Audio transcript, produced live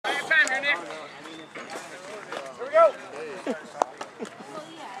we go.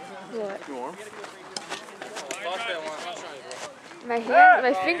 What? You warm? My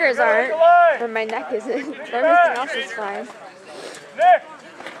fingers aren't, but my neck isn't. Everything else is fine. Nick.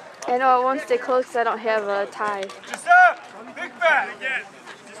 I know it won't stay close because I don't have a tie. Just up. Big bat.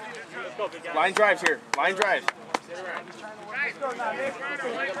 Line drives here. Line drives.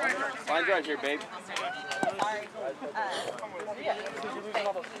 Line drives here, babe.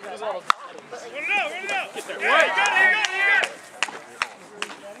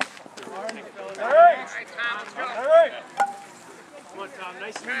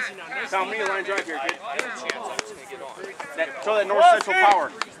 Tom, we need a line drive here, kid. Show that north central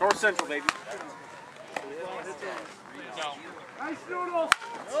power. North central, baby. Nice noodle.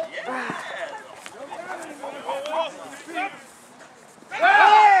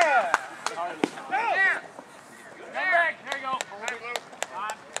 Yeah!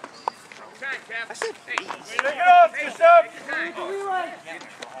 Take it off, just up.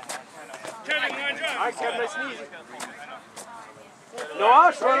 Kevin, line drive. All right, Kevin, nice and easy. No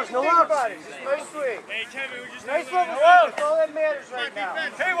outs, runners, no outs. Nice swing. Hey, Kevin, we just Nice level. That's all that matters right now.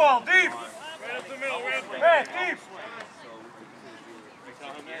 T-ball, deep. right up the middle, right up the middle. Hey, deep. No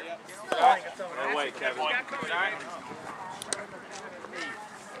way, Kevin.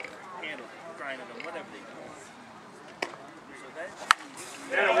 Handle, grinding them, whatever they do.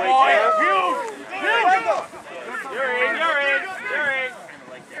 Get away, Kevin. You're in.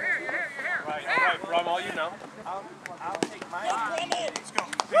 Right, from all you know. I'll take mine. Let's go.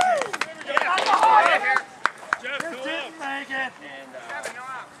 Jeff, go up. Make it.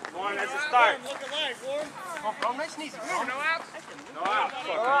 Come on, that's a start. Look alive, Warren. Oh, nice and easy. No outs. No outs.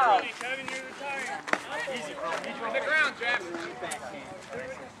 Kevin, you're retired. Easy, bro. On the ground, Jeff.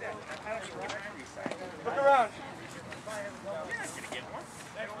 Look around.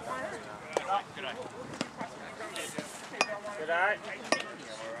 Good eye.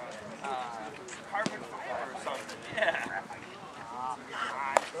 Carbon fiber or something. Yeah.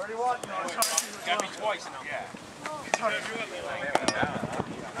 31. Gotta be twice now. Yeah.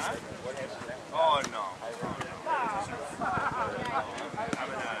 Oh, no.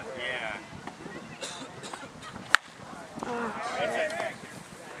 Yeah.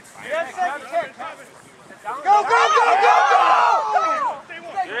 Yes, second kick. Go, go, go, go, go!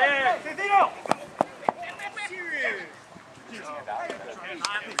 Yeah. Tito.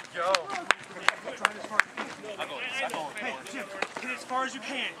 Hey, Jim, hit it as far as you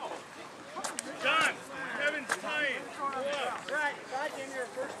can. John, Kevin's tying. Right, Jim, you're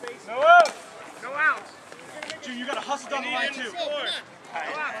first base. No out. No outs. Jim, you gotta hustle down the line too.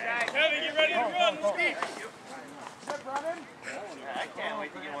 Kevin, get ready to run. Let's go. I can't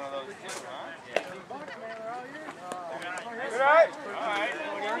wait to get one of those too, huh? Good right. All right,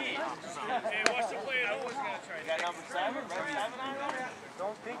 what do you need? Hey, watch the play at home. We're gonna try. You got number 7? Red 7 on there?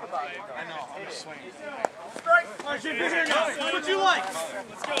 Don't think about it. I know, I'm just swinging. Strike. All right, Jim, be here now. That's what you like.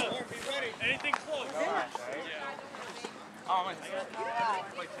 Let's go. Be ready. Anything close. Yeah. Oh, my God.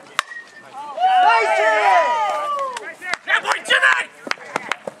 Nice, Jimmy! Yeah, boy, Jimmy!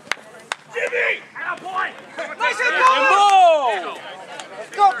 Jimmy! Yeah, boy! Nice and go!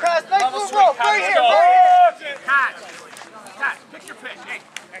 Let's go, Cass. Nice little roll. Right here. Catch. Catch. Picture pitch. Hey.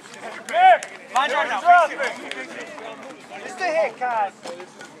 Nick. Line drive now. Just a hit, Cass.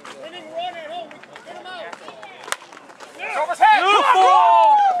 Winning run at home. Get him out. It's over his head.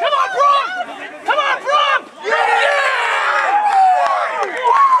 Come on, Brom! Come on, Brom! Yeah!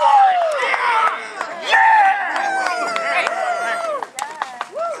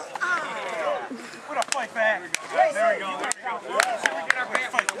 What a fight back. There we go.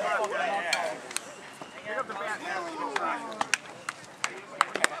 Pick up the bat now when you go try.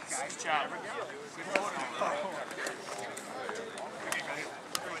 Good job.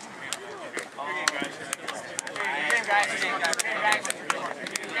 Game, guys.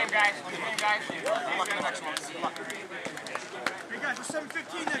 Good luck in the next one. Good luck. Hey, guys, we're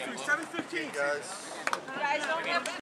 7:15 next week. 7:15. Guys. You guys don't have